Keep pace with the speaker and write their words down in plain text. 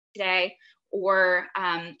today, or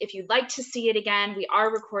if you'd like to see it again, we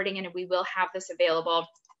are recording and we will have this available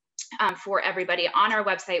for everybody on our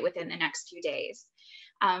website within the next few days.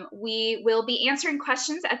 We will be answering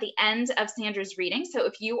questions at the end of Sandra's reading. So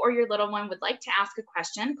if you or your little one would like to ask a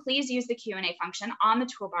question, please use the Q&A function on the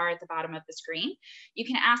toolbar at the bottom of the screen. You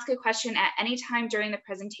can ask a question at any time during the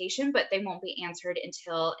presentation, but they won't be answered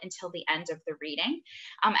until the end of the reading.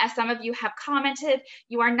 As some of you have commented,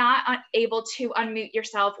 you are not able to unmute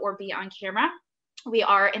yourself or be on camera. We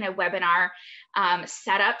are in a webinar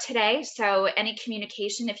setup today, so any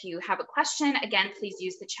communication, if you have a question, again, please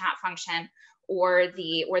use the chat function or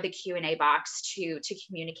the Q&A box to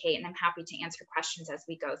communicate, and I'm happy to answer questions as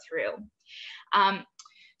we go through.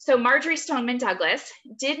 So Marjory Stoneman Douglas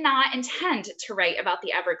did not intend to write about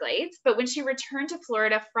the Everglades, but when she returned to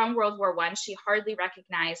Florida from World War I, she hardly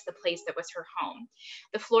recognized the place that was her home.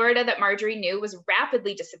 The Florida that Marjory knew was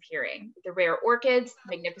rapidly disappearing, the rare orchids,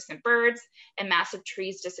 magnificent birds, and massive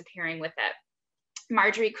trees disappearing with it.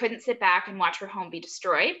 Marjory couldn't sit back and watch her home be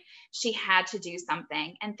destroyed. She had to do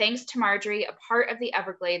something. And thanks to Marjory, a part of the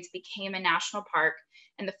Everglades became a national park,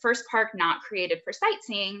 and the first park not created for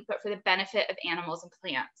sightseeing, but for the benefit of animals and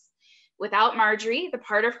plants. Without Marjory, the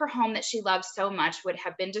part of her home that she loved so much would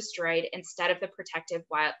have been destroyed instead of the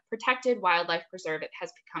protected wildlife preserve it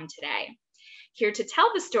has become today. Here to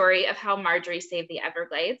tell the story of how Marjory saved the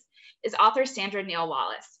Everglades is author Sandra Neil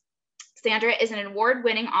Wallace. Sandra is an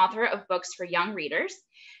award-winning author of books for young readers.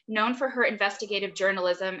 Known for her investigative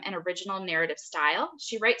journalism and original narrative style,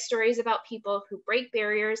 she writes stories about people who break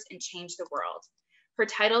barriers and change the world. Her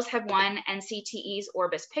titles have won NCTE's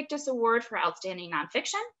Orbis Pictus Award for Outstanding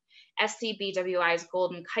Nonfiction, SCBWI's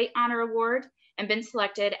Golden Kite Honor Award, and been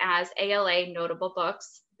selected as ALA Notable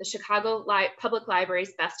Books, the Chicago Public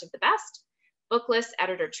Library's Best of the Best, Booklist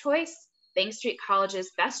Editor Choice, Bank Street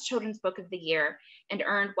College's Best Children's Book of the Year, and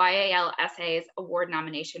earned YAL Essays Award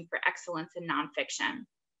nomination for excellence in nonfiction.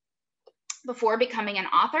 Before becoming an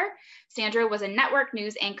author, Sandra was a network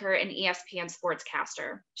news anchor and ESPN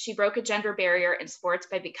sportscaster. She broke a gender barrier in sports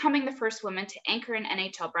by becoming the first woman to anchor an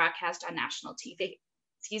NHL broadcast on national TV.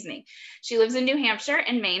 Excuse me. She lives in New Hampshire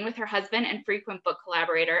and Maine with her husband and frequent book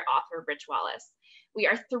collaborator, author Rich Wallace. We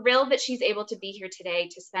are thrilled that she's able to be here today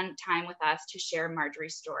to spend time with us to share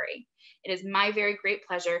Marjory's story. It is my very great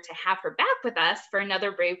pleasure to have her back with us for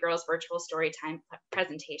another Brave Girls Virtual Storytime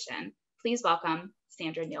presentation. Please welcome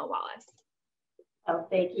Sandra Neil Wallace. Oh,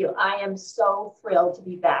 thank you. I am so thrilled to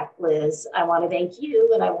be back, Liz. I want to thank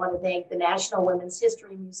you, and I want to thank the National Women's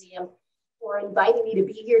History Museum for inviting me to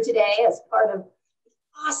be here today as part of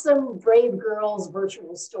awesome Brave Girls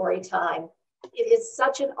Virtual Storytime. It is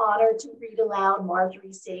such an honor to read aloud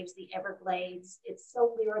Marjory Saves the Everglades. It's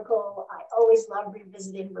so lyrical. I always love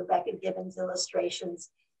revisiting Rebecca Gibbons'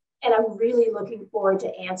 illustrations, and I'm really looking forward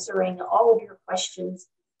to answering all of your questions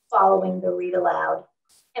following the read aloud.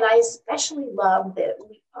 And I especially love that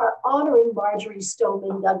we are honoring Marjory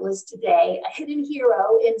Stoneman Douglas today, a hidden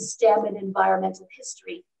hero in STEM and environmental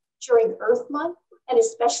history during Earth Month, and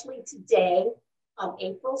especially today on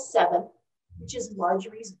April 7th, which is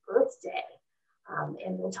Marjory's birthday.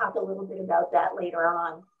 And we'll talk a little bit about that later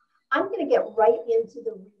on. I'm going to get right into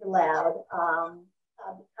the read aloud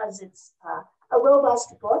because it's a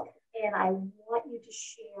robust book, and I want you to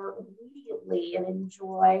share immediately and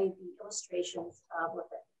enjoy the illustrations with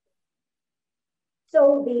it.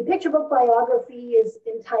 So the picture book biography is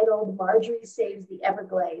entitled Marjory Saves the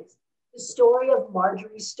Everglades, the story of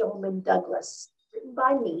Marjory Stoneman Douglas, written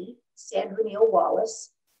by me, Sandra Neil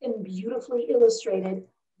Wallace, and beautifully illustrated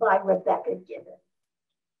by Rebecca Gibbons.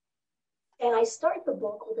 And I start the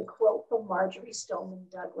book with a quote from Marjory Stoneman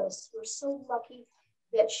Douglas. We're so lucky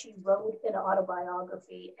that she wrote an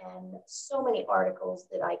autobiography and so many articles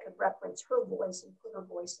that I could reference her voice and put her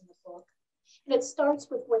voice in the book. And it starts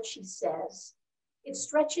with what she says. It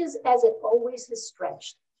stretches as it always has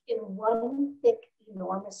stretched, in one thick,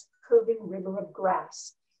 enormous, curving river of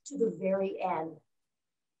grass to the very end.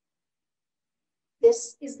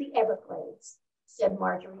 This is the Everglades, said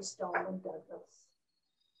Marjory Stoneman Douglas.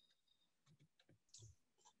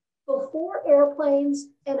 Before airplanes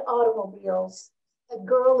and automobiles, a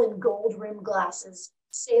girl in gold-rimmed glasses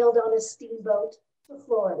sailed on a steamboat to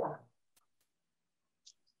Florida.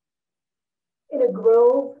 In a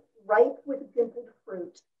grove ripe with dimpled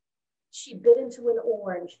fruit, she bit into an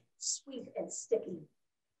orange, sweet and sticky.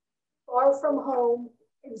 Far from home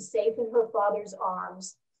and safe in her father's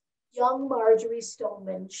arms, young Marjory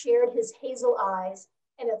Stoneman shared his hazel eyes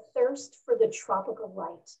and a thirst for the tropical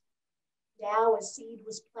light. Now a seed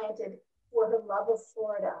was planted for her love of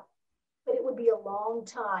Florida, but it would be a long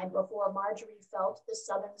time before Marjory felt the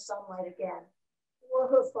southern sunlight again, for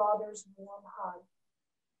her father's warm hug.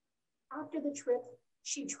 After the trip,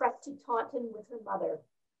 she trekked to Taunton with her mother,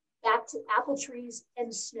 back to apple trees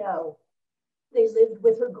and snow. They lived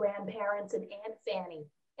with her grandparents and Aunt Fanny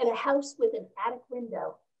in a house with an attic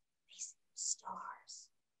window facing the stars.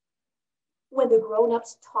 When the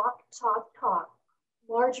grown-ups talk,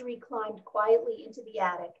 Marjory climbed quietly into the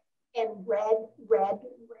attic and read.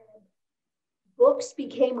 Books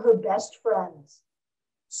became her best friends.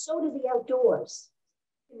 So did the outdoors.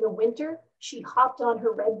 In the winter, she hopped on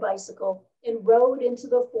her red bicycle and rode into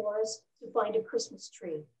the forest to find a Christmas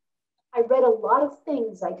tree. I read a lot of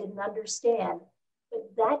things I didn't understand,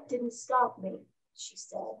 but that didn't stop me, she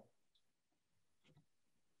said.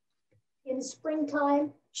 In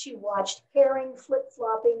springtime, she watched herring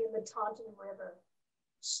flip-flopping in the Taunton River,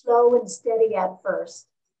 slow and steady at first,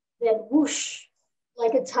 then whoosh,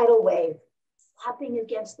 like a tidal wave, flapping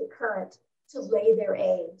against the current to lay their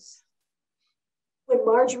eggs. When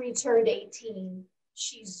Marjory turned 18,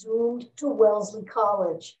 she zoomed to Wellesley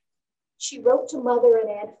College. She wrote to Mother and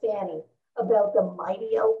Aunt Fanny about the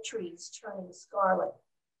mighty oak trees turning scarlet,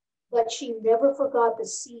 but she never forgot the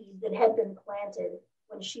seed that had been planted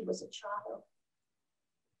when she was a child.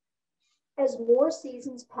 As more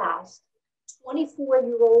seasons passed,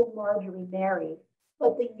 24-year-old Marjory married,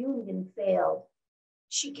 but the union failed.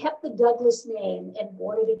 She kept the Douglas name and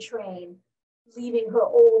boarded a train, leaving her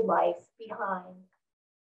old life behind.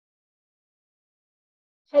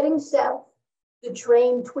 Heading south, the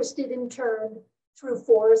train twisted and turned through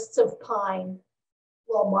forests of pine.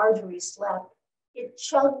 While Marjory slept, it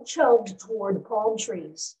chugged toward palm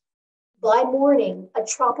trees. By morning, a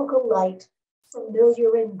tropical light,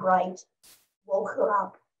 familiar and bright, woke her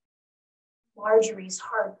up. Marjory's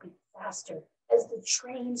heart beat faster as the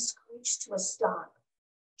train screeched to a stop.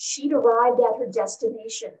 She'd arrived at her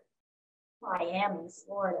destination, Miami,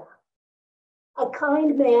 Florida. A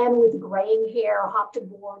kind man with graying hair hopped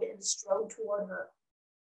aboard and strode toward her.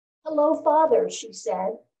 "Hello, Father," she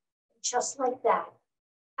said. Just like that,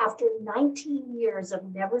 after 19 years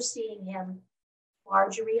of never seeing him,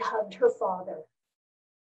 Marjory hugged her father.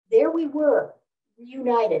 There we were,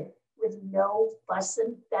 reunited with no fuss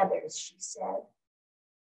and feathers, she said.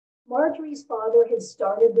 Marjory's father had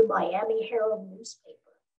started the Miami Herald newspaper.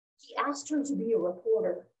 He asked her to be a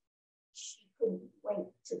reporter. She couldn't wait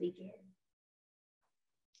to begin.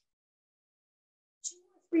 2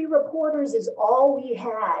 or 3 reporters is all we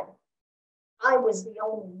had. I was the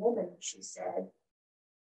only woman, she said.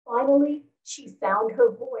 Finally, she found her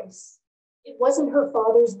voice. It wasn't her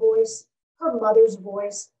father's voice, her mother's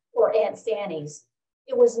voice, or Aunt Fanny's.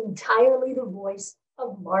 It was entirely the voice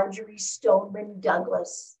of Marjory Stoneman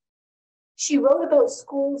Douglas. She wrote about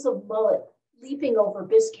schools of mullet leaping over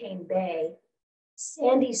Biscayne Bay,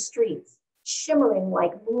 sandy streets shimmering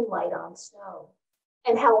like moonlight on snow,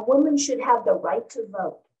 and how women should have the right to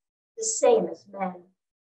vote, the same as men.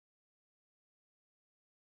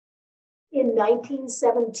 In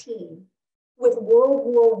 1917, with World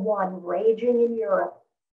War I raging in Europe,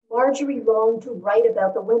 Marjory longed to write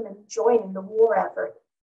about the women joining the war effort.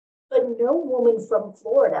 But no woman from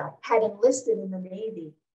Florida had enlisted in the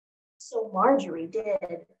Navy, so Marjory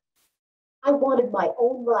did. I wanted my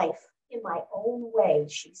own life in my own way,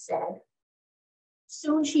 she said.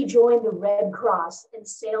 Soon she joined the Red Cross and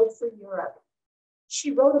sailed for Europe.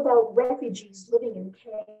 She wrote about refugees living in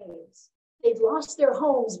caves. They'd lost their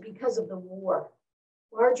homes because of the war.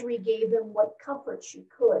 Marjory gave them what comfort she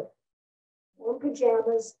could, warm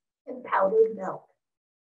pajamas and powdered milk.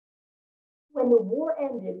 When the war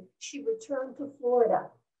ended, she returned to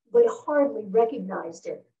Florida, but hardly recognized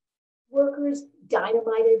it. Workers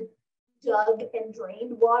dynamited, dug, and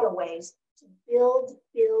drained waterways to build.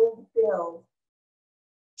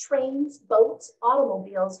 Trains, boats,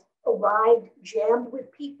 automobiles arrived jammed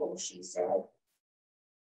with people, she said.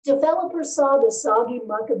 Developers saw the soggy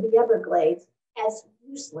muck of the Everglades as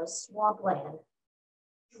useless swampland.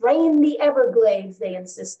 Drain the Everglades, they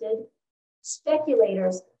insisted.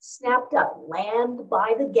 Speculators snapped up land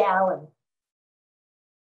by the gallon.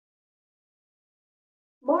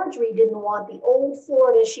 Marjory didn't want the old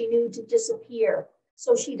Florida she knew to disappear,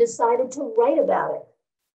 so she decided to write about it.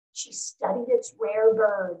 She studied its rare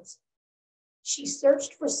birds. She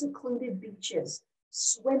searched for secluded beaches,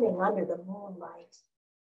 swimming under the moonlight.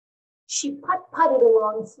 She putt-putted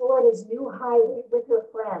along Florida's new highway with her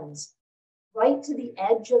friends, right to the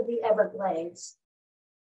edge of the Everglades.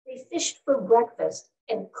 They fished for breakfast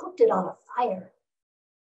and cooked it on a fire.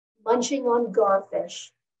 Munching on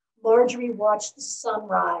garfish, Marjory watched the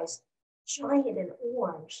sunrise, giant and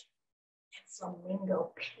orange, and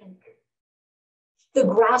flamingo pink. The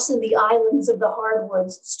grass in the islands of the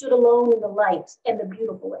hardwoods stood alone in the light and the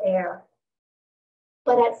beautiful air.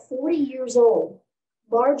 But at 40 years old,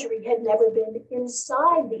 Marjory had never been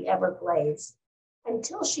inside the Everglades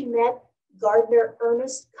until she met gardener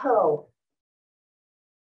Ernest Coe.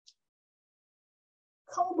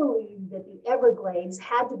 Coe believed that the Everglades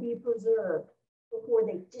had to be preserved before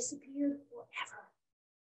they disappeared forever.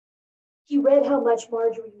 He read how much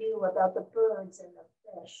Marjory knew about the birds and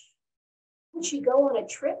the fish. Would she go on a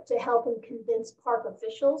trip to help him convince park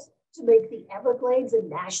officials to make the Everglades a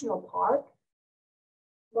national park?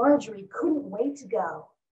 Marjory couldn't wait to go,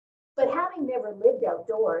 but having never lived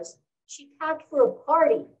outdoors, she packed for a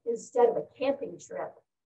party instead of a camping trip.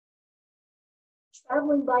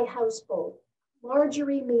 Traveling by houseboat,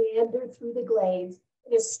 Marjory meandered through the glades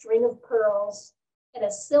in a string of pearls and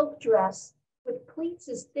a silk dress with pleats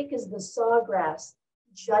as thick as the sawgrass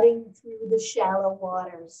jutting through the shallow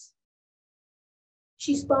waters.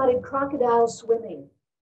 She spotted crocodiles swimming,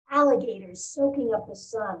 alligators soaking up the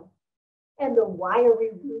sun, and the wiry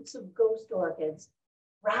roots of ghost orchids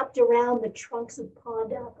wrapped around the trunks of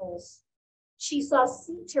pond apples. She saw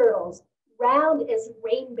sea turtles round as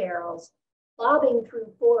rain barrels bobbing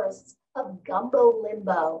through forests of gumbo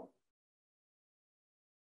limbo.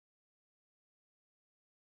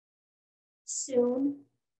 Soon,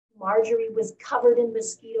 Marjory was covered in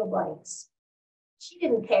mosquito bites. She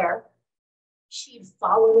didn't care. She'd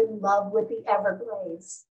fallen in love with the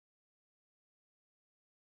Everglades.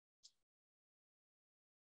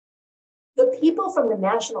 The people from the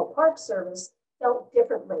National Park Service felt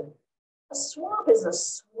differently. A swamp is a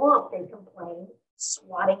swamp, they complained,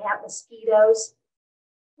 swatting at mosquitoes.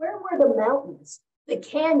 Where were the mountains, the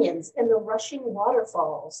canyons, and the rushing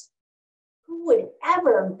waterfalls? Who would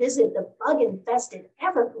ever visit the bug-infested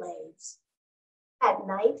Everglades? At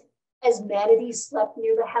night, as manatees slept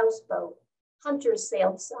near the houseboat, hunters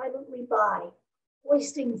sailed silently by,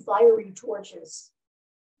 hoisting fiery torches.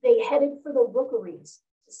 They headed for the rookeries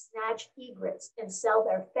to snatch egrets and sell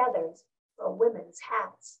their feathers for women's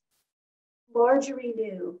hats. Marjory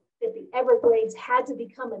knew that the Everglades had to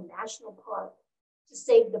become a national park to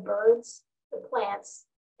save the birds, the plants,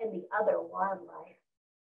 and the other wildlife.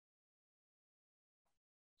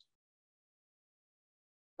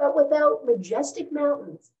 But without majestic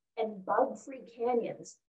mountains and bug-free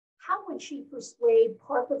canyons, how would she persuade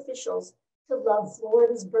park officials to love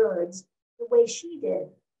Florida's birds the way she did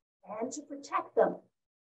and to protect them?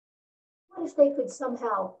 What if they could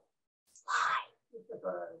somehow fly with the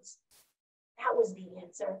birds? That was the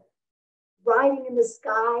answer. Riding in the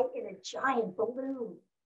sky in a giant balloon.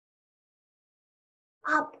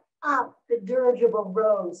 Up, up the dirigible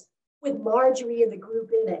rose with Marjory and the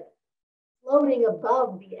group in it, floating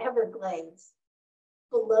above the Everglades.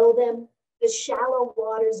 Below them, the shallow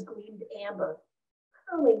waters gleamed amber,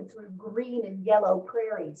 curling through green and yellow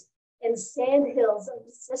prairies and sandhills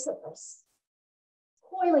of Sisyphus,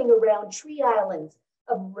 coiling around tree islands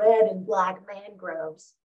of red and black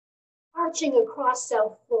mangroves, arching across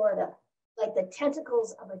South Florida like the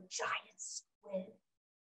tentacles of a giant squid.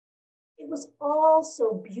 It was all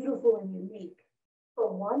so beautiful and unique.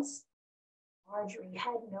 For once, Marjory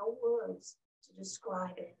had no words to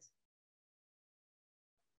describe it.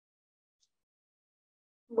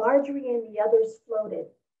 Marjory and the others floated,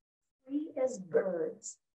 free as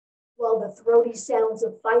birds, while the throaty sounds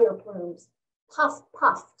of fire plumes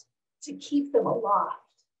puffed to keep them aloft.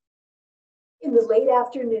 In the late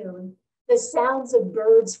afternoon, the sounds of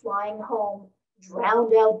birds flying home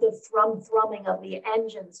drowned out the thrumming of the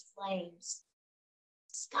engine's flames.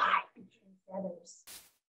 Sky became feathers.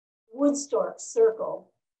 Woodstorks circled.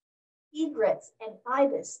 Egrets and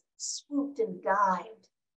ibis swooped and dived.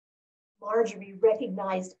 Marjory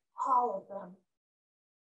recognized all of them.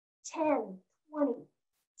 10, 20,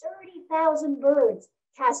 30,000 birds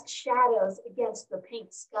cast shadows against the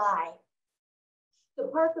pink sky. The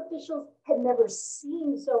park officials had never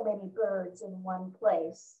seen so many birds in one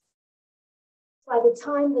place. By the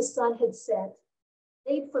time the sun had set,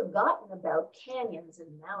 they'd forgotten about canyons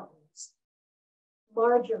and mountains.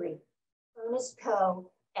 Marjory, Ernest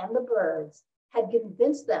Coe, and the birds had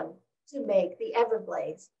convinced them to make the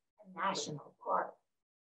Everglades a national park.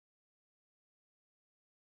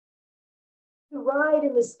 The ride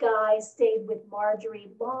in the sky stayed with Marjory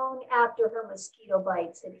long after her mosquito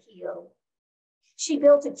bites had healed. She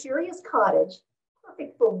built a curious cottage,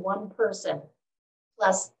 perfect for one person,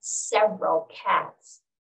 plus several cats.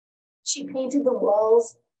 She painted the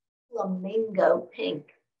walls flamingo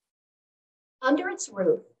pink. Under its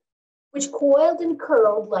roof, which coiled and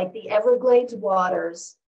curled like the Everglades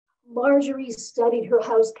waters, Marjory studied her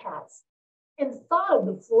house cats and thought of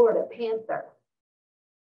the Florida panther.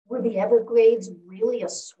 Were the Everglades really a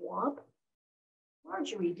swamp?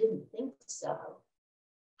 Marjory didn't think so.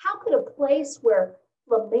 How could a place where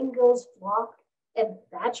flamingos flocked and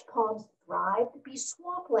thatch palms thrived be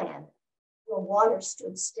swampland where water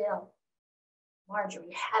stood still?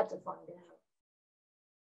 Marjory had to find out.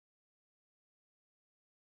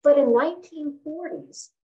 But in 1940s,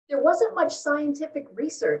 there wasn't much scientific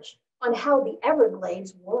research on how the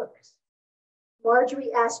Everglades worked.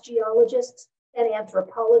 Marjory asked geologists and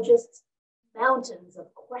anthropologists mountains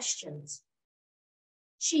of questions.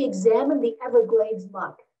 She examined the Everglades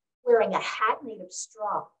muck, wearing a hat made of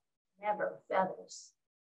straw, never feathers.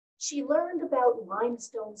 She learned about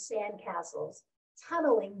limestone sandcastles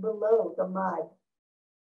tunneling below the mud.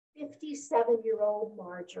 57-year-old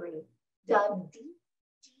Marjory dug deep,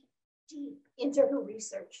 deep, deep into her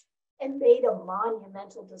research and made a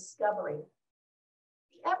monumental discovery.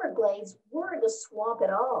 The Everglades weren't a swamp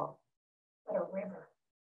at all, but a river,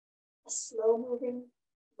 a slow-moving,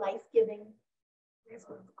 life-giving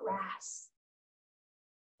river of grass.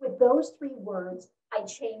 With those 3 words, I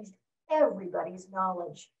changed everybody's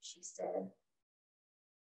knowledge, she said.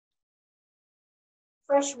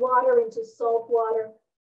 Fresh water into salt water,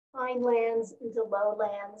 pine lands into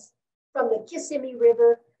lowlands, from the Kissimmee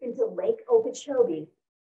River into Lake Okeechobee,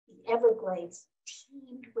 the Everglades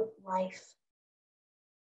teemed with life.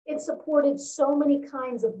 It supported so many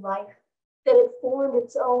kinds of life that it formed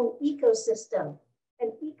its own ecosystem,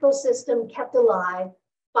 an ecosystem kept alive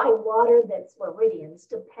by water that Floridians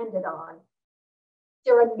depended on.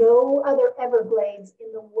 There are no other Everglades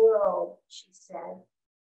in the world, she said.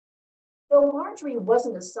 Though Marjory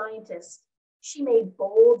wasn't a scientist, she made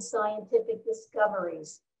bold scientific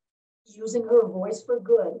discoveries. Using her voice for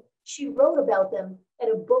good, she wrote about them in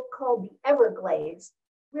a book called The Everglades,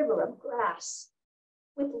 River of Grass.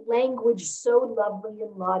 With language so lovely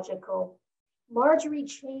and logical, Marjory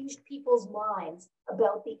changed people's minds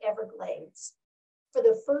about the Everglades. For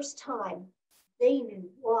the first time, they knew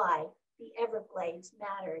why the Everglades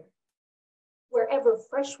mattered. Wherever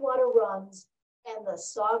fresh water runs and the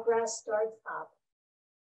sawgrass starts up,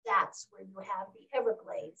 that's where you have the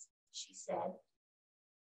Everglades, she said.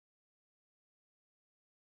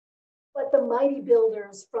 But the mighty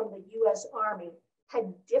builders from the US Army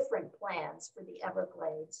had different plans for the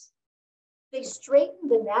Everglades. They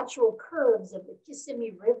straightened the natural curves of the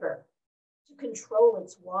Kissimmee River to control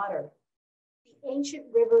its water. The ancient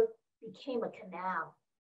river became a canal.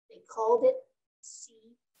 They called it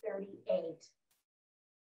C-38.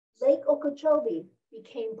 Lake Okeechobee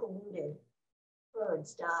became polluted.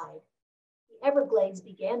 Birds died. The Everglades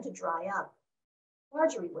began to dry up.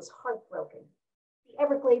 Marjory was heartbroken. The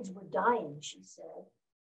Everglades were dying, she said.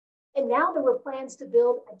 And now there were plans to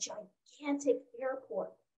build a gigantic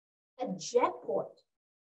airport, a jetport,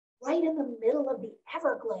 right in the middle of the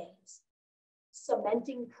Everglades,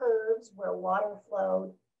 cementing curves where water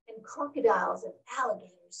flowed and crocodiles and alligators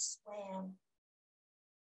swam.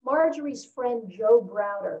 Marjory's friend Joe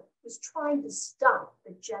Browder was trying to stop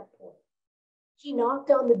the jetport. He knocked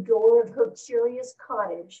on the door of her curious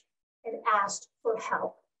cottage and asked for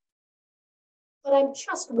help. But I'm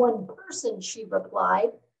just one person, she replied.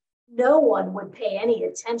 No one would pay any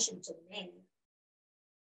attention to me.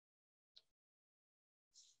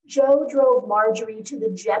 Joe drove Marjory to the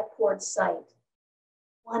jetport site.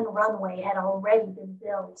 One runway had already been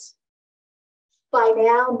built. By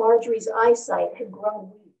now, Marjory's eyesight had grown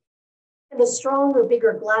weak, and the stronger,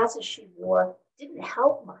 bigger glasses she wore didn't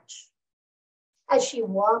help much. As she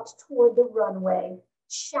walked toward the runway,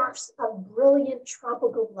 shafts of brilliant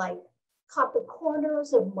tropical light caught the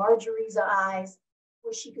corners of Marjory's eyes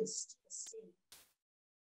where she could still see.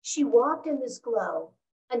 She walked in this glow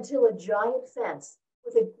until a giant fence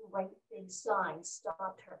with a great big sign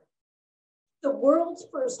stopped her. The world's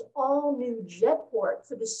first all-new jetport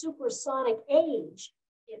for the supersonic age,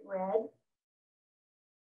 it read.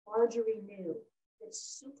 Marjory knew that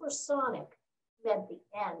supersonic meant the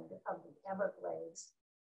end of the Everglades.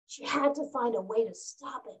 She had to find a way to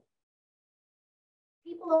stop it.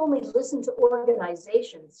 People only listen to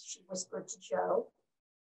organizations, she whispered to Joe.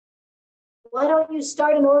 Why don't you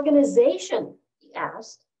start an organization? He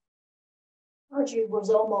asked. Marjory was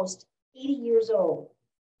almost 80 years old.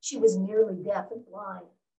 She was nearly deaf and blind,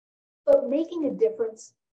 but making a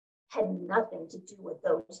difference had nothing to do with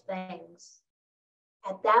those things.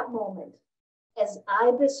 At that moment, as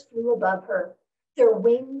ibis flew above her, their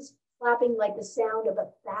wings flapping like the sound of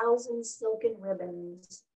 1,000 silken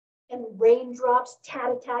ribbons, and raindrops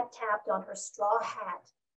tat-a-tat-tapped on her straw hat,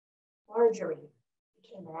 Marjory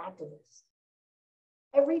became an activist.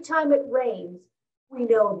 Every time it rains, we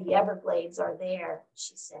know the Everglades are there,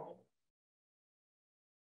 she said.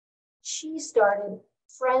 she started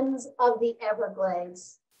Friends of the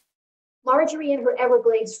Everglades. Marjory and her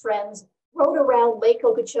Everglades friends rode around Lake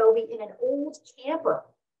Okeechobee in an old camper.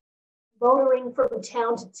 Motoring from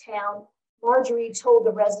town to town, Marjory told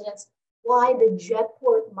the residents why the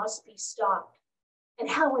jetport must be stopped and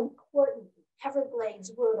how important the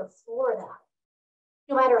Everglades were to Florida.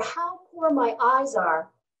 No matter how poor my eyes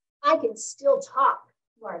are, I can still talk,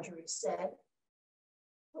 Marjory said.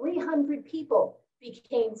 300 people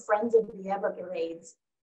became Friends of the Everglades,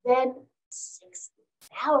 then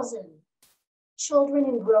 6,000. Children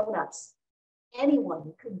and grown-ups.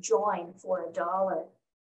 Anyone could join for $1.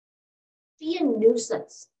 Be a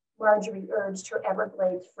nuisance, Marjory urged her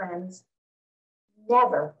Everglades friends.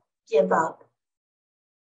 Never give up.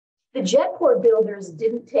 The jetport builders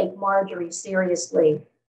didn't take Marjory seriously.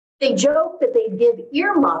 They joked that they'd give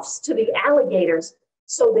earmuffs to the alligators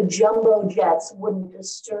so the jumbo jets wouldn't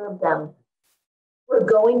disturb them. We're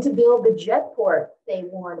going to build the jetport, they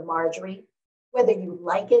warned Marjory, whether you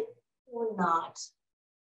like it or not.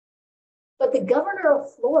 But the governor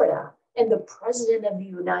of Florida and the president of the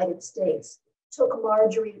United States took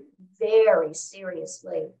Marjory very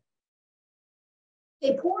seriously.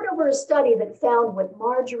 They pored over a study that found what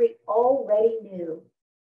Marjory already knew.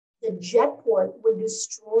 The jetport would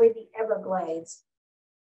destroy the Everglades.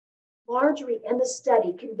 Marjory and the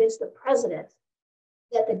study convinced the president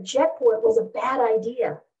that the jetport was a bad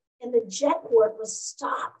idea, and the jetport was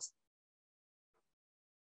stopped.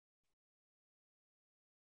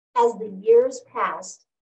 As the years passed,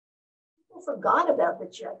 people forgot about the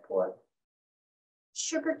jetport.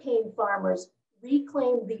 Sugarcane farmers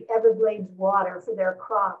reclaimed the Everglades water for their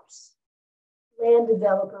crops. Land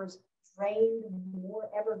developers drained more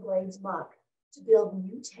Everglades muck to build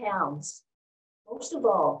new towns. Most of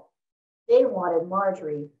all, they wanted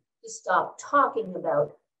Marjory to stop talking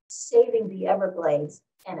about saving the Everglades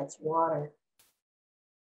and its water.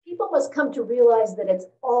 People must come to realize that it's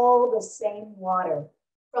all the same water,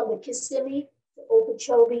 from the Kissimmee to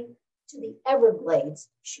Okeechobee to the Everglades,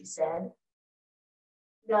 she said.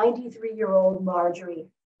 93-year-old Marjory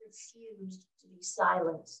refused to be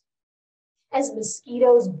silenced. As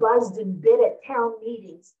mosquitoes buzzed and bit at town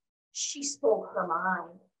meetings, she spoke her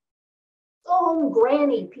mind. Go home,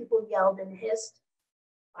 Granny, people yelled and hissed.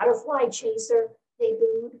 Butterfly chaser, they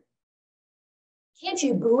booed. Can't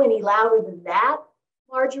you boo any louder than that?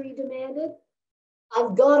 Marjory demanded.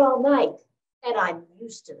 I've got all night, and I'm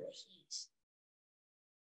used to the heat.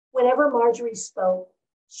 Whenever Marjory spoke,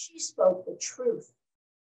 she spoke the truth,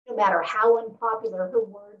 no matter how unpopular her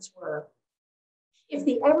words were. If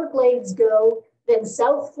the Everglades go, then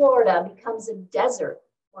South Florida becomes a desert,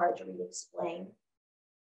 Marjory explained.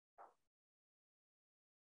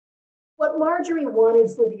 What Marjory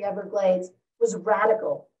wanted for the Everglades was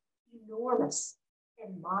radical, enormous,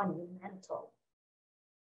 and monumental.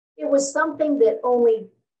 It was something that only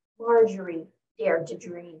Marjory dared to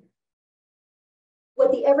dream.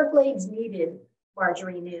 What the Everglades needed,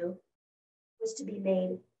 Marjory knew, was to be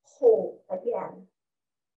made whole again.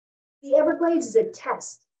 The Everglades is a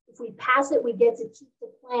test. If we pass it, we get to keep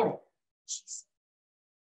the planet, she said.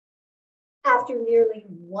 After nearly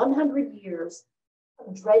 100 years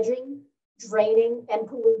of dredging, draining, and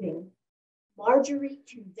polluting, Marjory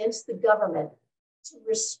convinced the government to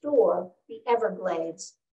restore the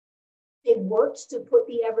Everglades. They worked to put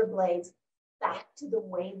the Everglades back to the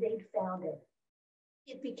way they'd found it.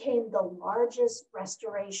 It became the largest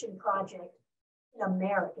restoration project in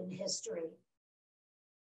American history.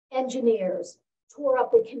 Engineers tore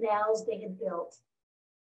up the canals they had built.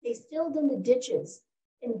 They filled in the ditches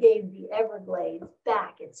and gave the Everglades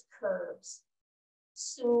back its curves.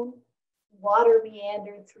 Soon, water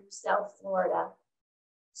meandered through South Florida.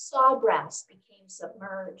 Sawgrass became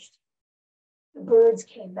submerged. The birds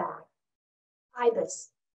came back,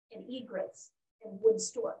 ibis and egrets and wood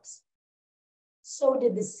storks. So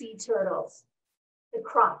did the sea turtles, the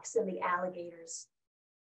crocs and the alligators,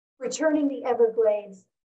 returning the Everglades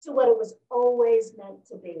to what it was always meant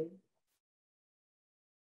to be,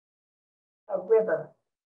 a river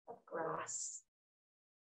of grass.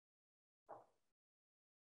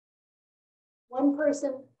 One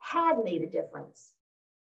person had made a difference,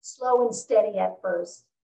 slow and steady at first,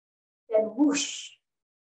 then whoosh,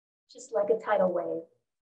 just like a tidal wave.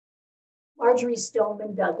 Marjory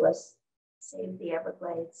Stoneman Douglas saved the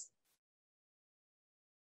Everglades.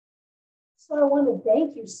 So I want to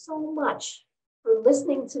thank you so much for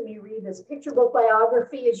listening to me read this picture book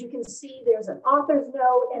biography. As you can see, there's an author's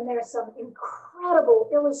note and there's some incredible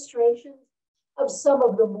illustrations of some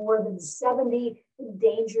of the more than 70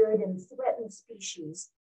 endangered and threatened species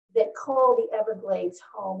that call the Everglades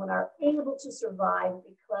home and are able to survive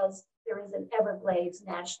because there is an Everglades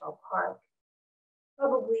National Park.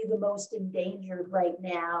 Probably the most endangered right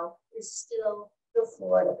now is still the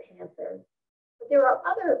Florida panther. But there are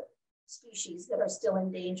other species that are still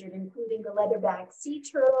endangered, including the leatherback sea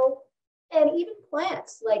turtle, and even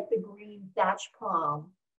plants like the green thatch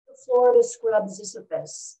palm, the Florida scrub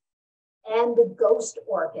ziziphus, and the ghost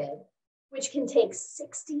orchid, which can take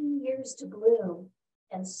 16 years to bloom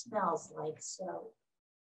and smells like soap.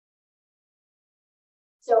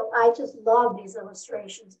 So I just love these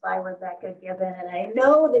illustrations by Rebecca Gibbon, and I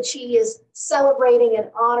know that she is celebrating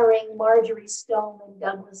and honoring Marjory Stoneman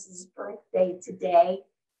Douglas's birthday today.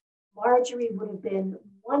 Marjory would have been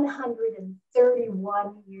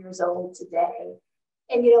 131 years old today.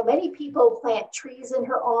 And you know, many people plant trees in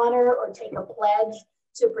her honor or take a pledge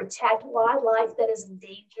to protect wildlife that is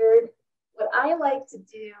endangered. What I like to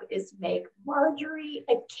do is make Marjory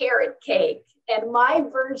a carrot cake. And my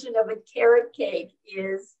version of a carrot cake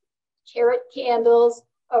is carrot candles,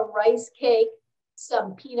 a rice cake,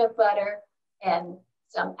 some peanut butter, and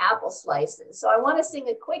some apple slices. So I want to sing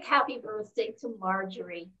a quick happy birthday to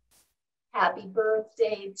Marjory. Happy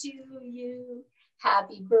birthday to you.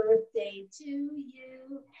 Happy birthday to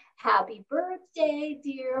you. Happy birthday,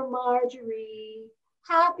 dear Marjory.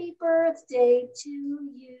 Happy birthday to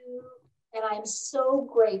you. And I'm so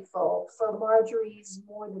grateful for Marjory's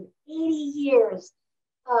more than 80 years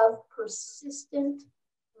of persistent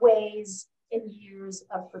ways and years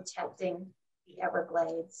of protecting the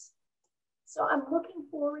Everglades. So I'm looking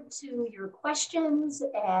forward to your questions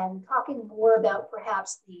and talking more about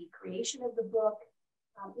perhaps the creation of the book.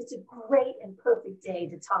 It's a great and perfect day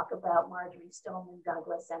to talk about Marjory Stoneman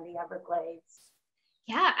Douglas and the Everglades.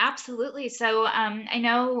 Yeah, absolutely. So I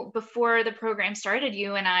know before the program started,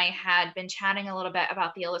 you and I had been chatting a little bit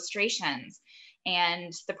about the illustrations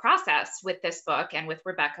and the process with this book and with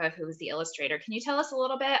Rebecca, who is the illustrator. Can you tell us a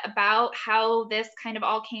little bit about how this kind of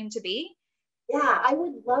all came to be? Yeah, I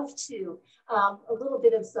would love to. A little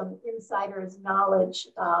bit of some insider's knowledge,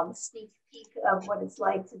 sneak peek of what it's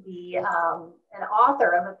like to be an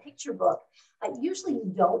author of a picture book. Usually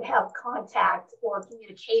you don't have contact or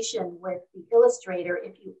communication with the illustrator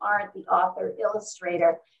if you aren't the author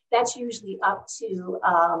illustrator. That's usually up to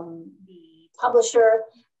the publisher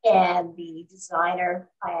and the designer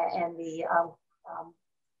and the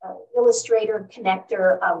illustrator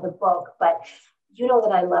connector of the book. But you know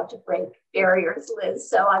that I love to break barriers, Liz.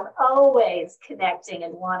 So I'm always connecting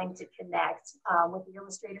and wanting to connect with the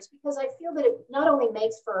illustrators because I feel that it not only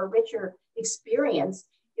makes for a richer experience,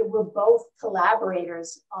 we're both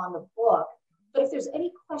collaborators on the book, but if there's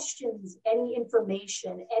any questions, any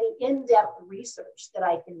information, any in-depth research that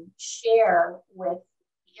I can share with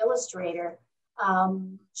the illustrator,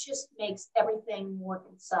 just makes everything more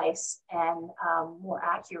concise and more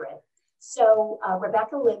accurate. So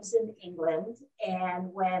Rebecca lives in England,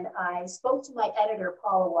 and when I spoke to my editor,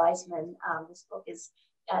 Paula Wiseman, this book is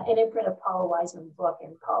an imprint of Paula Wiseman's book,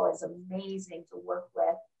 and Paula is amazing to work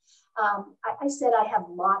with. I said I have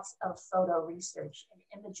lots of photo research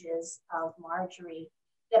and images of Marjory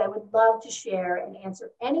that I would love to share and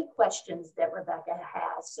answer any questions that Rebecca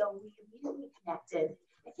has. So we immediately connected.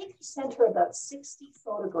 I think I sent her about 60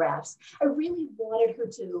 photographs. I really wanted her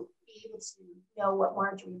to be able to know what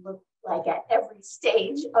Marjory looked like at every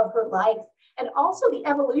stage of her life, and also the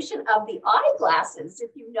evolution of the eyeglasses.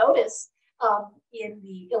 If you notice in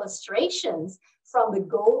the illustrations, from the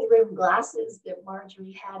gold rimmed glasses that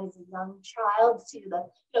Marjory had as a young child to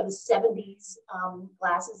the 70s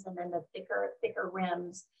glasses, and then the thicker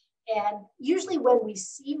rims. And usually when we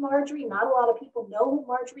see Marjory, not a lot of people know who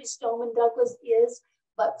Marjory Stoneman Douglas is,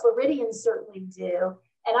 but Floridians certainly do.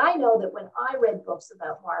 And I know that when I read books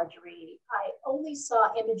about Marjory, I only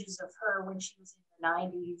saw images of her when she was in her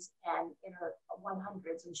 90s and in her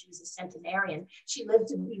 100s when she was a centenarian. She lived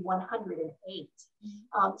to be 108.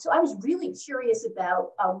 So I was really curious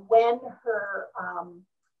about when her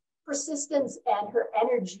persistence and her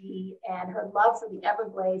energy and her love for the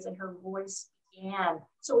Everglades and her voice began.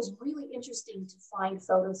 So it was really interesting to find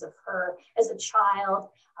photos of her as a child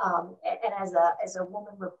and as a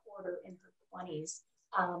woman reporter in her 20s.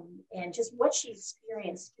 And just what she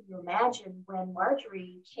experienced. Can you imagine when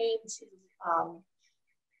Marjory came to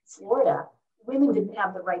Florida, women didn't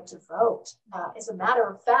have the right to vote. As a matter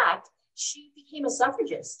of fact, she became a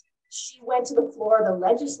suffragist. She went to the Florida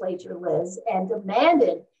legislature, Liz, and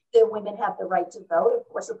demanded that women have the right to vote. Of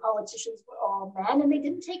course, the politicians were all men, and they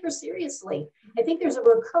didn't take her seriously. I think there's a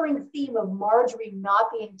recurring theme of Marjory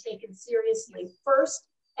not being taken seriously, first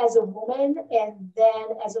as a woman and then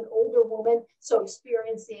as an older woman, so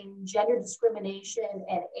experiencing gender discrimination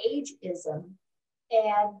and ageism.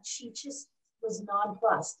 And she just was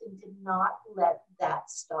nonplussed and did not let that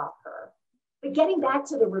stop her. But getting back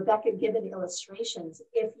to the Rebecca Gibbon illustrations,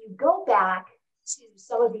 if you go back to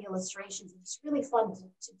some of the illustrations, it's really fun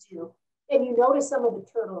to do, and you notice some of the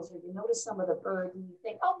turtles or you notice some of the birds and you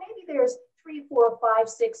think, oh, maybe there's 3, 4, 5,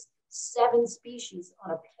 6, 7 species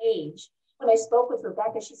on a page. When I spoke with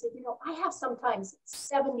Rebecca, she said, you know, I have sometimes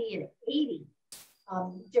 70 and 80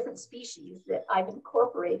 different species that I've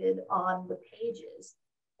incorporated on the pages.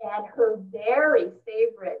 And her very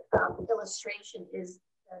favorite illustration is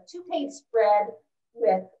a 2-page spread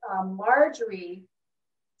with Marjory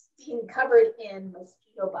being covered in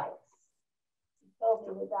mosquito bites. She told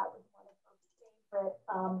me that that was one of her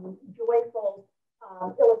favorite joyful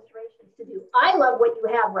illustrations to do. I love what you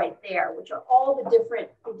have right there, which are all the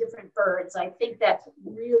different birds. I think that's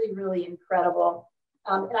really, really incredible.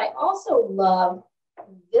 And I also love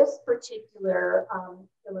this particular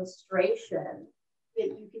illustration that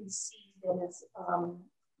you can see that is,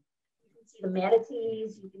 you can see the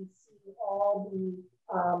manatees, you can see all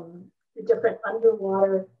the different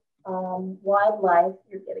underwater wildlife.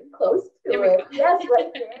 You're getting close to it. Yes,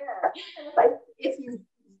 right there. If you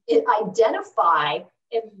identify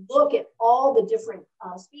and look at all the different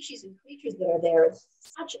species and creatures that are there, it's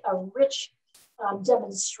such a rich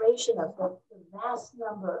demonstration of the vast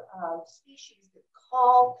number of species that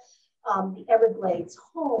call the Everglades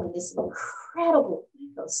home in this incredible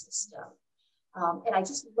ecosystem. And I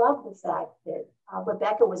just love the fact that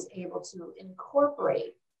Rebecca was able to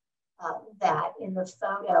incorporate that in the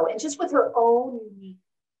photo, and just with her own unique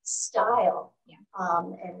style,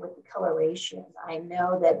 and with the coloration. I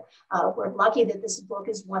know that we're lucky that this book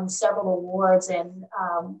has won several awards and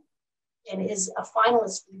is a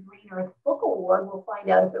finalist for the Green Earth Book Award. We'll find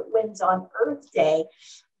out if it wins on Earth Day.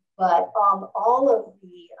 But all of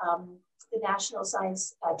the National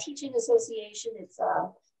Science Teaching Association, it's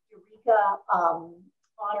Eureka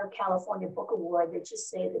Honor California Book Award, they just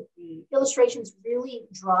say that the illustrations really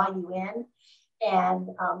draw you in and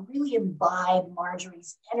really imbibe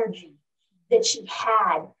Marjory's energy that she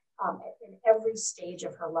had in every stage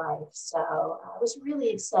of her life. So it was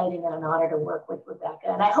really exciting and an honor to work with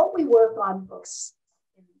Rebecca. And I hope we work on books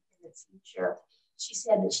in the future. She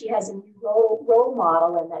said that she has a new role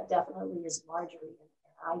model, and that definitely is Marjory, and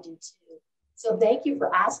I do too. So thank you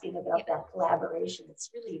for asking about that collaboration.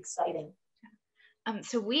 It's really exciting.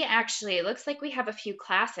 So we actually, it looks like we have a few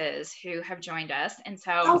classes who have joined us. And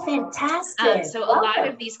so, oh, fantastic. So a lot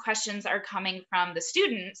of these questions are coming from the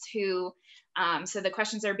students who, so the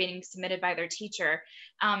questions are being submitted by their teacher.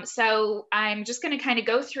 So I'm just going to kind of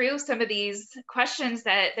go through some of these questions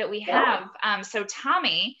that we have. So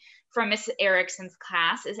Tommy from Miss Erickson's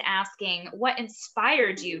class is asking, what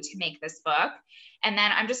inspired you to make this book? And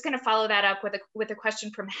then I'm just going to follow that up with a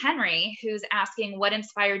question from Henry, who's asking, what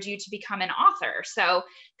inspired you to become an author? So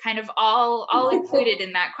kind of all included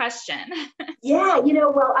in that question. Yeah, you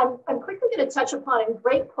know, well, I'm quickly going to touch upon it.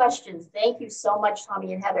 Great questions. Thank you so much,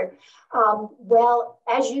 Tommy and Heather. Well,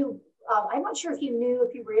 as you, I'm not sure if you knew,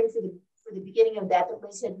 if you were in for the beginning of that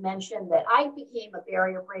Liz had mentioned that I became a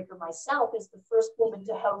barrier breaker myself as the first woman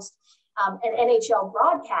to host an NHL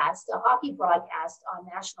broadcast, a hockey broadcast on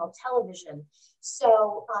national television.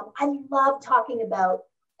 So I love talking about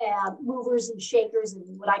movers and shakers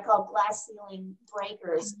and what I call glass ceiling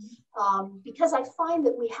breakers, because I find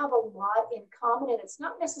that we have a lot in common, and it's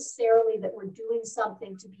not necessarily that we're doing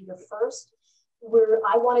something to be the first.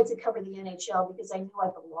 I wanted to cover the NHL because I knew I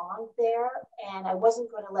belonged there, and I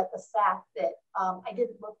wasn't going to let the fact that I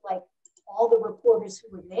didn't look like all the reporters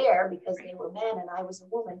who were there because they were men and I was a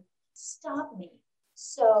woman stop me.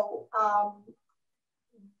 So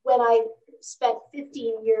when I spent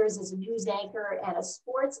 15 years as a news anchor and a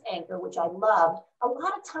sports anchor, which I loved, a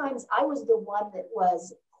lot of times I was the one that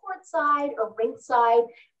was courtside or rinkside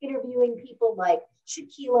interviewing people like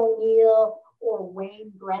Shaquille O'Neal or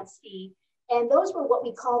Wayne Gretzky. And those were what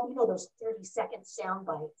we called, you know, those 30-second sound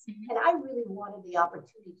bites. And I really wanted the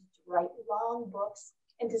opportunity to write long books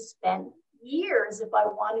and to spend years, if I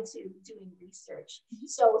wanted to, doing research.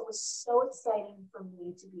 So it was so exciting for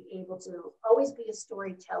me to be able to always be a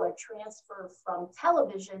storyteller, transfer from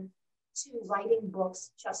television to writing books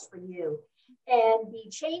just for you. And the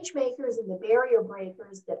change makers and the barrier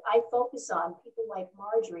breakers that I focus on, people like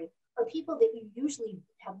Marjory, are people that you usually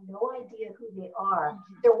have no idea who they are.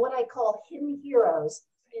 They're what I call hidden heroes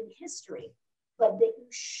in history, but that you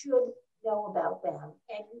should know about them.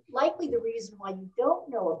 And likely the reason why you don't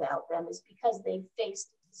know about them is because they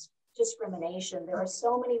faced discrimination. There are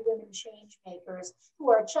so many women change makers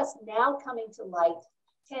who are just now coming to light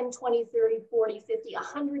 10, 20, 30, 40, 50,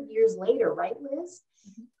 100 years later, right, Liz?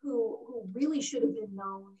 Who really should have been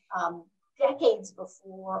known decades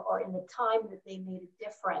before or in the time that they made a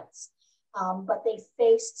difference. But they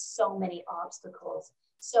faced so many obstacles.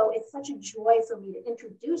 So it's such a joy for me to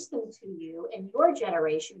introduce them to you and your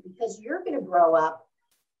generation, because you're going to grow up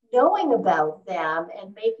knowing about them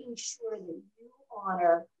and making sure that you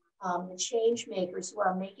honor the change makers who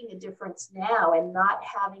are making a difference now and not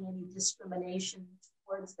having any discrimination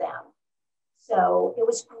towards them. So it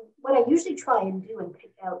was what I usually try and do and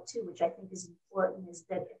pick out too, which I think is important, is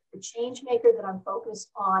that if the change maker that I'm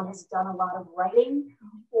focused on has done a lot of writing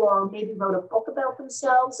or maybe wrote a book about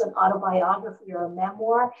themselves, an autobiography or a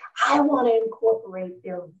memoir, I want to incorporate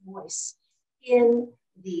their voice in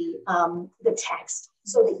the text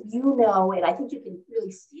so that you know, and I think you can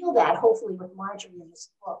really feel that hopefully with Marjory in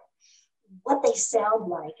this book, what they sound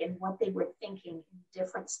like and what they were thinking in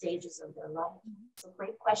different stages of their life. So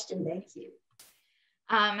great question, thank you.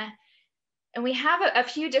 And we have a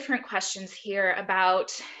few different questions here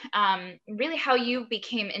about really how you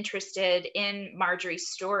became interested in Marjory's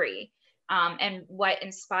story and what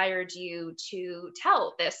inspired you to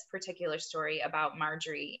tell this particular story about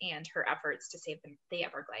Marjory and her efforts to save the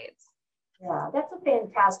Everglades. Yeah, that's a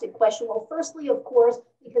fantastic question. Well, firstly, of course,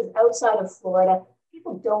 because outside of Florida,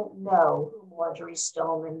 people don't know who Marjory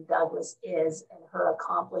Stoneman Douglas is and her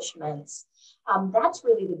accomplishments. That's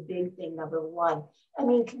really the big thing, number one. I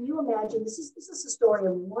mean, can you imagine, this is a story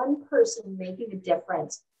of one person making a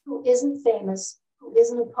difference who isn't famous, who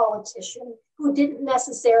isn't a politician, who didn't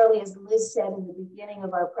necessarily, as Liz said in the beginning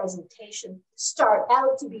of our presentation, start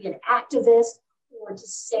out to be an activist or to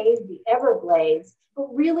save the Everglades, but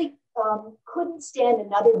really couldn't stand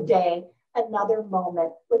another day, another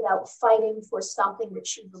moment without fighting for something that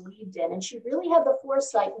she believed in. And she really had the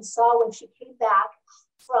foresight and saw when she came back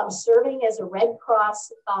from serving as a Red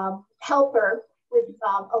Cross helper with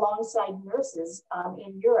alongside nurses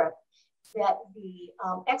in Europe, that the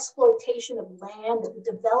exploitation of land, that the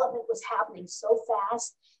development was happening so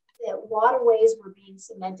fast, that waterways were being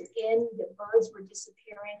cemented in, that birds were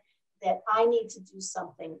disappearing, that I need to do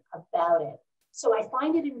something about it. So I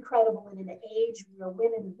find it incredible in an age where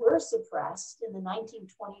women were suppressed in the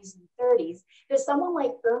 1920s and 30s. There's someone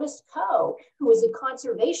like Ernest Coe, who was a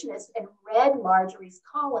conservationist and read Marjory's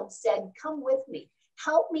column, said, come with me,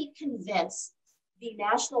 help me convince the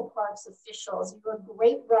national parks officials, you're a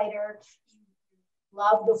great writer, you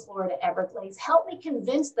love the Florida Everglades, help me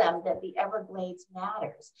convince them that the Everglades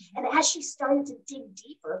matters. And as she started to dig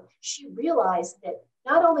deeper, she realized that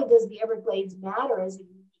not only does the Everglades matter as a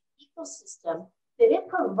ecosystem, that it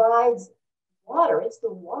provides water. It's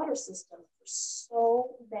the water system for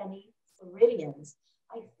so many Floridians.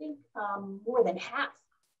 I think more than half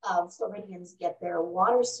of Floridians get their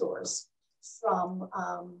water source from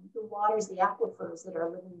the waters, the aquifers that are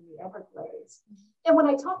living in the Everglades. And when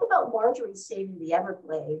I talk about Marjory saving the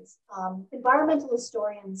Everglades, environmental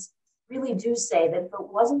historians really do say that if it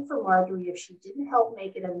wasn't for Marjory, if she didn't help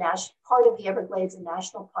make it a part of the Everglades a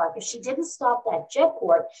national park, if she didn't stop that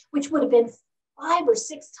jetport, which would have been 5 or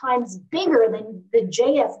 6 times bigger than the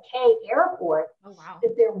JFK airport, oh, wow,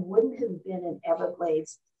 that there wouldn't have been an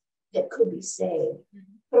Everglades that could be saved.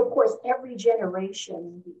 But of course, every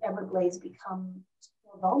generation, the Everglades become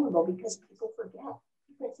more vulnerable because people forget.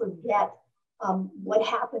 People forget what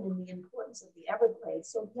happened and the importance of the Everglades.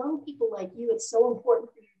 So young people like you, it's so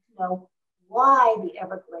important for you to know why the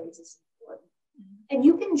Everglades is important. And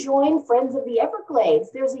you can join Friends of the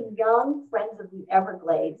Everglades. There's a young Friends of the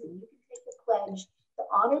Everglades, and you can take a pledge to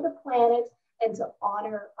honor the planet and to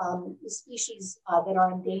honor the species that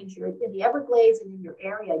are endangered in the Everglades and in your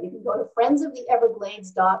area. You can go to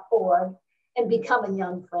friendsoftheeverglades.org and become a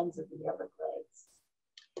young Friends of the Everglades.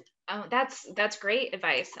 Oh, that's great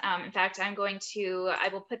advice. In fact, I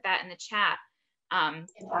will put that in the chat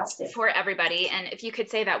Fantastic. For everybody. And if you could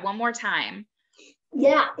say that one more time.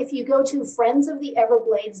 Yeah, if you go to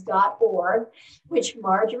friendsoftheeverglades.org, which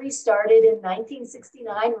Marjory started in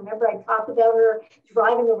 1969. Remember, I talked about her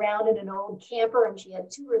driving around in an old camper, and she had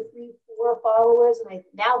 2 or 3, 4 followers, and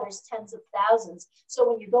now there's tens of thousands. So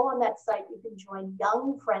when you go on that site, you can join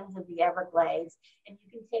Young Friends of the Everglades, and you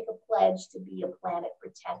can take a pledge to be a planet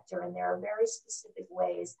protector. And there are very specific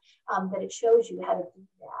ways that it shows you how to do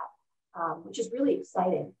that, which is really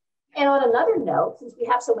exciting. And on another note, since we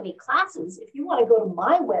have so many classes, if you want to go to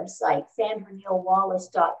my website,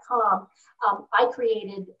 sandraneilwallace.com, I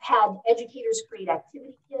had educators create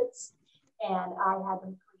activity kits, and I had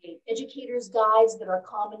them create educators guides that are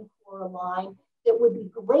Common Core aligned that would be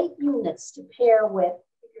great units to pair with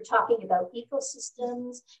if you're talking about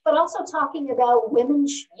ecosystems, but also talking about women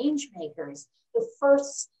change makers, the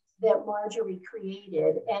first that Marjory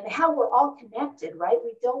created, and how we're all connected, right?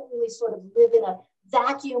 We don't really sort of live in a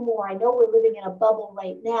vacuum more. I know we're living in a bubble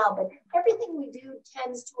right now, but everything we do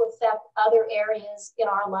tends to affect other areas in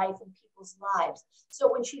our life and people's lives.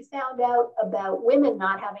 So when she found out about women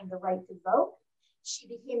not having the right to vote, she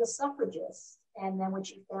became a suffragist. And then when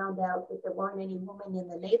she found out that there weren't any women in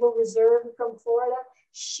the Naval Reserve from Florida,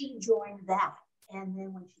 she joined that. And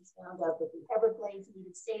then when she found out that the Everglades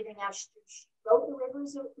needed saving after she wrote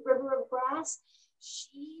the River of Grass,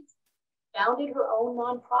 she founded her own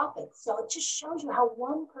nonprofit. So it just shows you how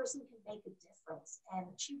one person can make a difference. And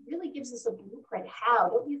she really gives us a blueprint how,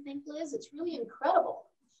 don't you think, Liz? It's really incredible.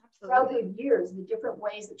 Absolutely. Throughout her years, the different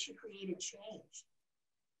ways that she created change.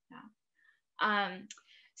 Yeah.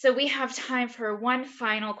 So we have time for one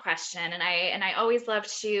final question, and I always love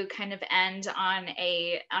to kind of end on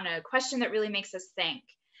a question that really makes us think.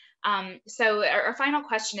 So our final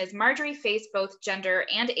question is, Marjory faced both gender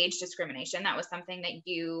and age discrimination. That was something that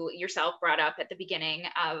you yourself brought up at the beginning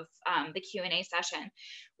of the Q&A session.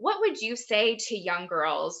 What would you say to young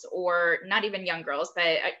girls, or not even young girls,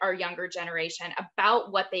 but our younger generation,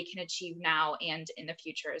 about what they can achieve now and in the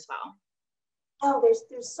future as well? Oh,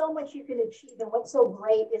 there's so much you can achieve. And what's so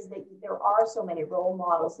great is that there are so many role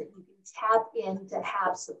models that you can tap in to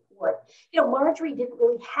have support. You know, Marjory didn't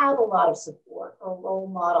really have a lot of support or role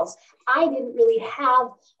models. I didn't really have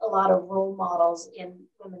a lot of role models in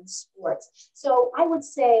women's sports. So I would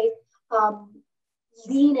say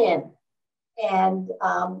lean in and,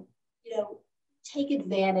 you know, take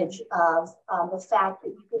advantage of the fact that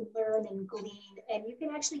you can learn and glean, and you can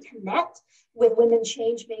actually connect with women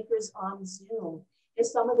change makers on Zoom.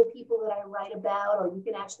 There's some of the people that I write about, or you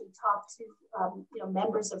can actually talk to you know,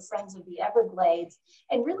 members of Friends of the Everglades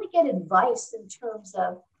and really get advice in terms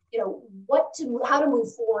of, you know, how to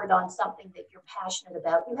move forward on something that you're passionate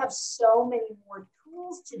about. You have so many more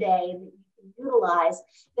tools today that you can utilize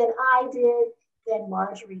than I did, than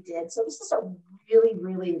Marjory did. So this is a really,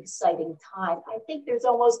 really exciting time. I think there's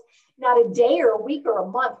almost not a day or a week or a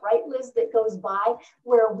month, right, Liz, that goes by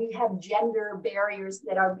where we have gender barriers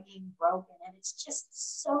that are being broken. And it's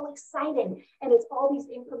just so exciting. And it's all these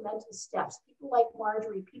incremental steps. People like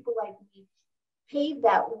Marjory, people like me, pave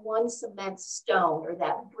that one cement stone or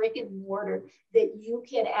that brick and mortar that you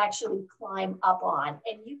can actually climb up on.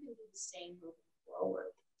 And you can do the same moving forward.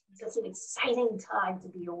 It's an exciting time to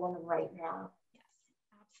be a woman right now.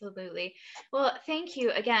 Absolutely. Well, thank you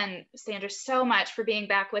again, Sandra, so much for being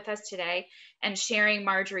back with us today and sharing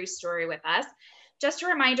Marjory's story with us. Just a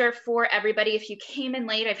reminder for everybody, if you came in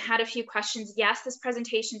late, I've had a few questions. Yes, this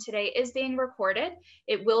presentation today is being recorded.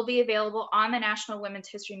 It will be available on the National Women's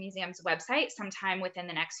History Museum's website sometime within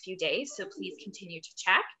the next few days, so please continue to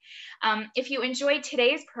check. If you enjoyed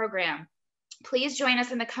today's program, please join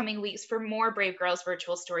us in the coming weeks for more Brave Girls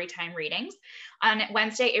Virtual Storytime readings. On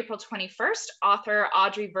Wednesday, April 21st, author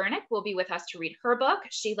Audrey Vernick will be with us to read her book,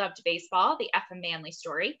 She Loved Baseball, the F. M. Manley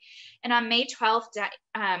Story. And on May 12th,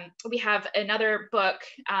 we have another book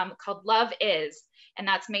called Love Is, and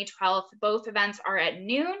that's May 12th. Both events are at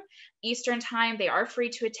noon Eastern time. They are free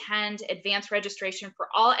to attend. Advanced registration for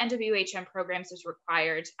all NWHM programs is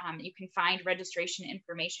required. You can find registration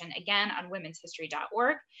information again on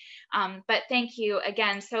womenshistory.org. But thank you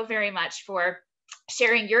again so very much for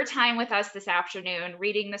sharing your time with us this afternoon,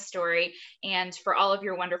 reading the story, and for all of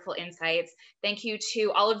your wonderful insights. Thank you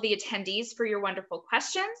to all of the attendees for your wonderful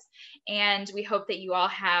questions. And we hope that you all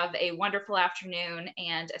have a wonderful afternoon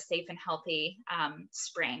and a safe and healthy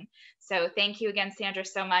spring. So thank you again, Sandra,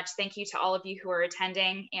 so much. Thank you to all of you who are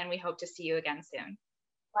attending, and we hope to see you again soon.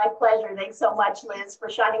 My pleasure. Thanks so much, Liz, for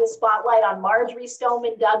shining a spotlight on Marjory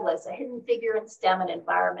Stoneman Douglas, a hidden figure in STEM and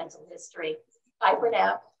environmental history. Bye for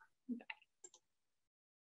now.